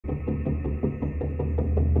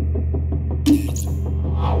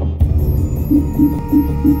By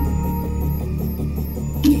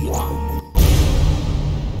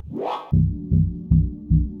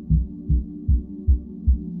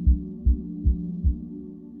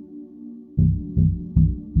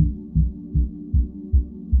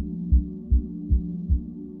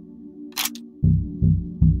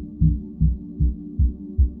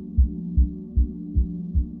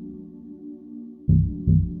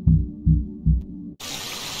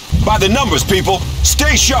the numbers, people.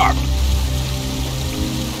 Stay sharp.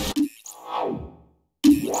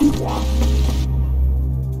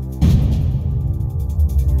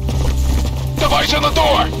 Device on the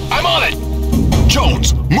door! I'm on it!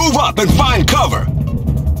 Jones, move up and find cover.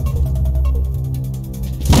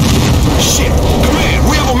 Shit! Command,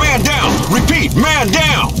 we have a man down! Repeat, man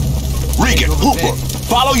down! Regan, Hooper,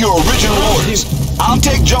 follow your original orders. I'll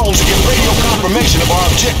take Jones to get radio confirmation of our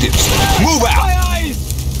objectives. Move out!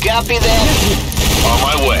 Copy that. On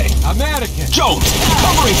my way. American. Jones,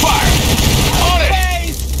 covering fire! On it!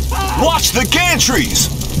 Watch the gantries!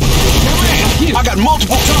 Command, I got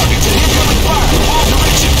multiple targets and incoming fire from all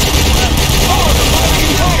directions. Oh, the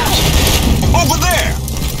fighting tires! Over there!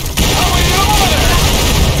 How are you over there?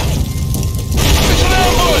 It's an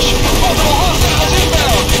ambush! Multiple hostiles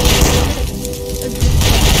inbound!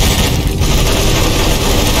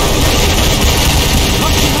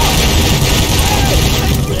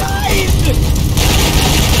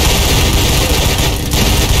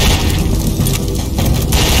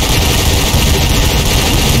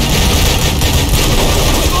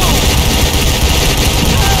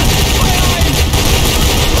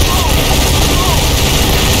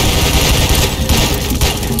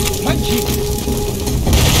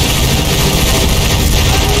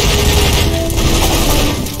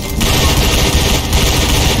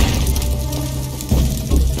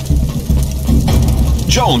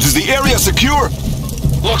 Jones, is the area secure?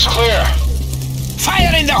 Looks clear.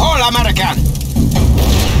 Fire in the hole, American!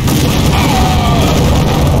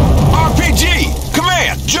 RPG!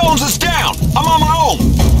 Command! Jones is down! I'm on my own!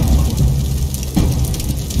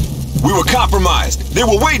 We were compromised. They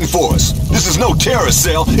were waiting for us. This is no terrorist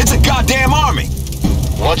cell. It's a goddamn army.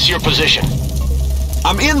 What's your position?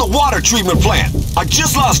 I'm in the water treatment plant. I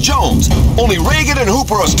just lost Jones. Only Reagan and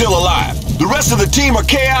Hooper are still alive. The rest of the team are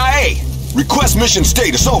KIA. Request mission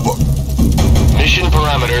status, over. Mission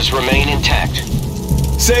parameters remain intact.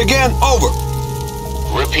 Say again, over.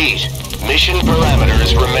 Repeat. Mission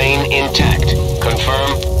parameters remain intact.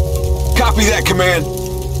 Confirm. Copy that, Command.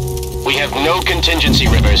 We have no contingency,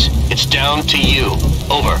 Rivers. It's down to you.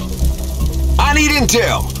 Over. I need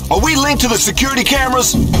intel. Are we linked to the security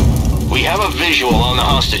cameras? We have a visual on the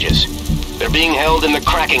hostages. They're being held in the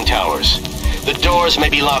cracking towers. The doors may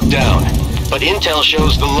be locked down, but intel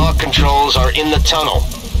shows the lock controls are in the tunnel.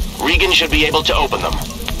 Regan should be able to open them.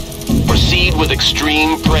 Proceed with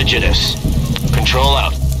extreme prejudice. Control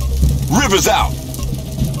out. Rivers out.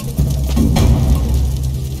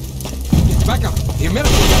 Back up. The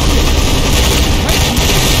American.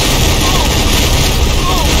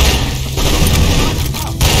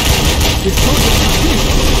 It's